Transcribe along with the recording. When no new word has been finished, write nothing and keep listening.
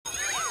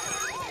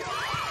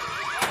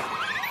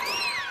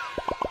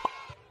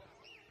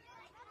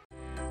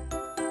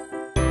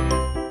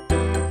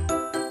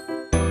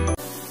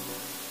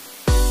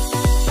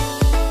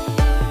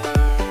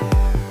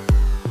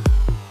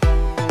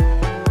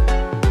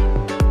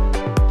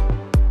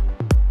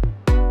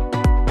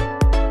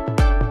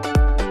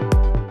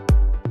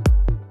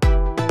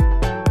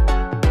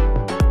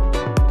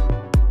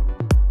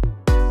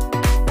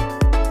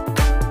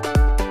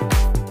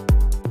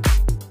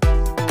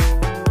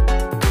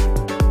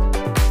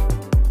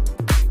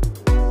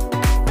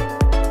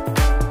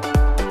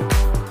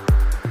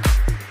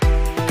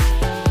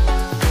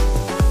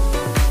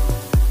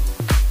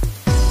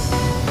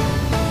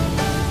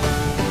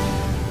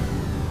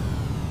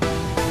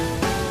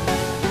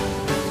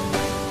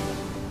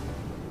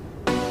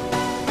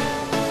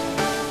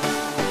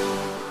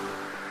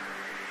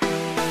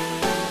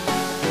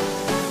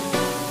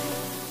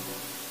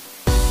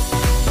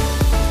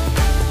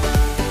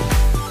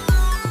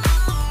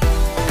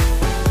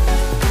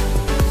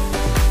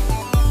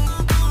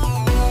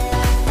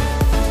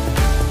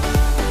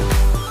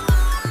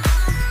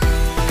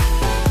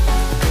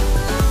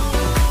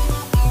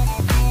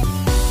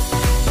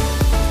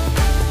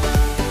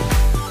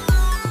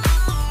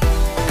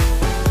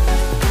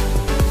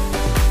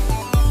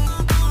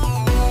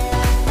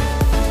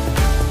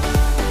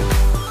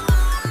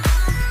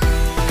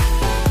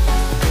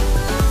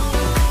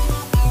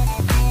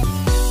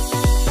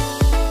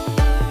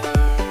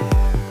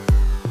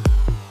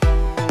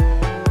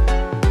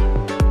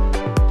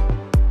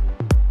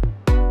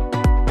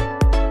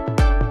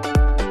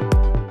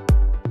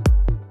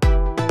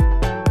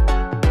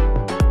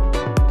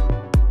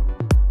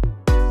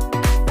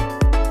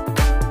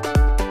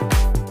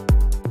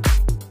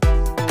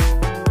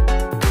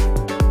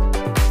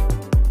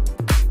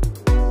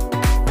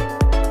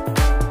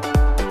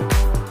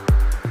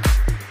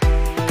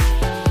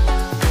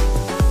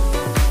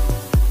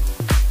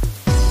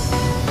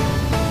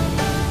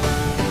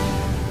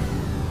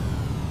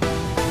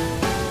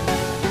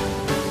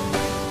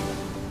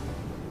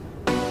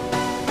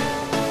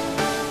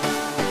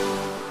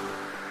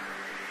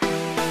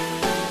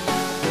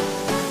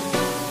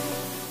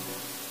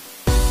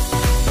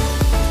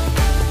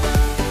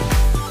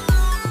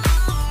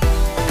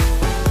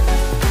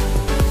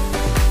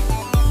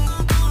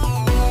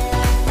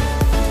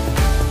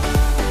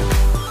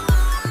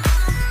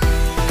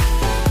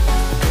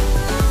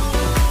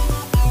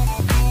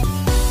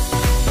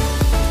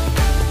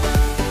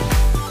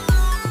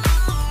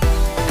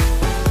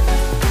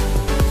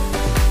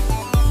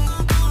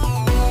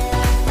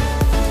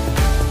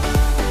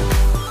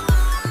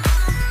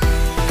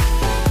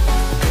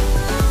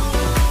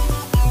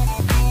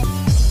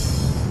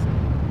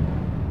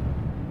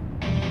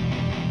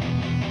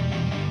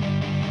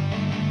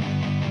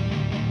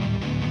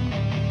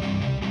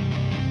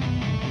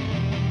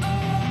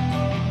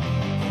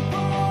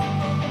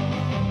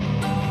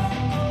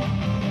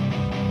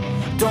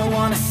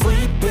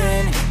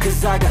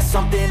Cause I got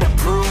something to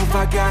prove.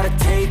 I gotta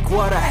take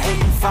what I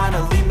hate and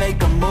finally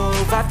make a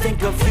move. I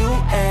think of you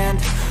and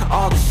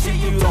all the shit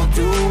you don't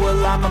do.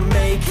 Well, I'ma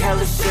make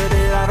hella sure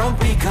that I don't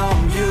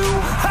become you.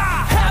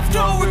 I have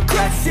no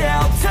regrets,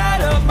 yeah, I'll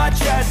tie up my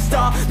chest.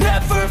 I'll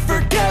never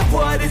forget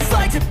what it's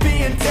like to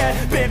be in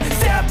debt. Been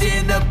stabbed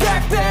in the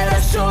back bed,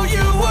 I'll show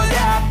you what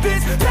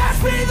happens.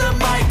 Pass me the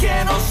mic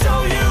and I'll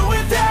show you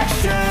with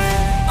action.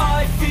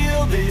 I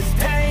feel this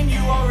pain, you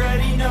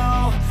already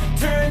know.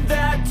 Turn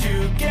that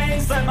to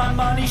gains, let my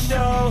money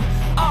show.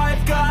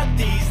 I've got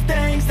these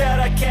things that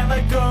I can't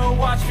let go.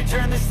 Watch me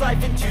turn this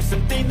life into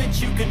something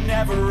that you could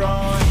never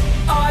own.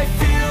 I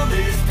feel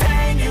this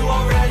pain, you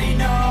already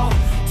know.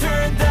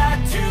 Turn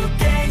that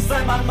to gains,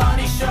 let my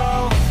money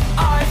show.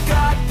 I've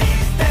got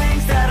these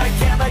things that I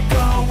can't let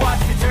go.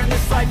 Watch me turn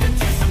this life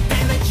into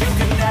something that you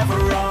could never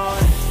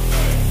own.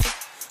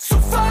 So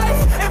fight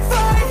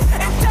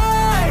and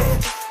die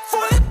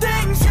for the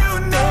things you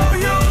know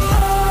you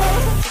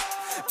love.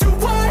 Do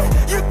what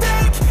you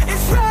think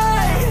is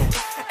right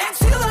and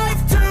see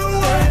life do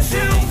what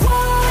you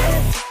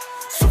want.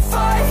 So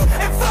fight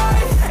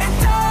and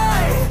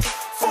die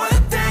for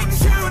the things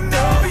you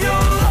know you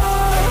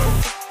love.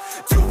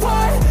 Do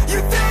what you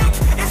think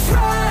is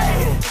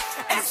right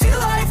and see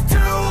life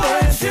do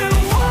what you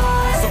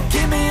want. So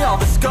give me all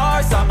the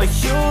scars, I'm a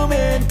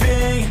human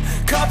being.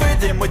 Cover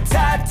them with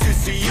tattoos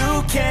so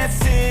you can't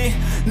see.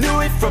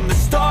 Knew it from the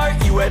start,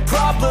 you had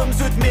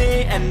problems with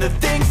me and the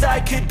things I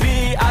could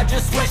be, I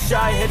just wish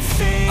I had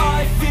seen.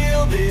 I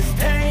feel this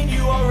pain,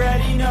 you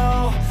already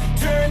know.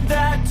 Turn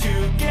that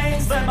to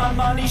gains, let my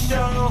money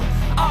show.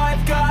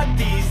 I've got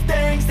these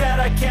things that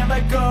I can't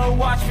let go.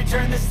 Watch me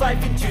turn this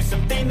life into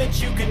something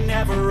that you can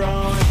never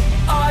own.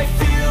 I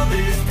feel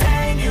this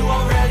pain, you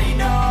already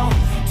know.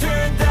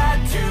 Turn that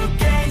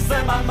to gains,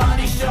 let my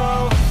money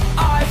show.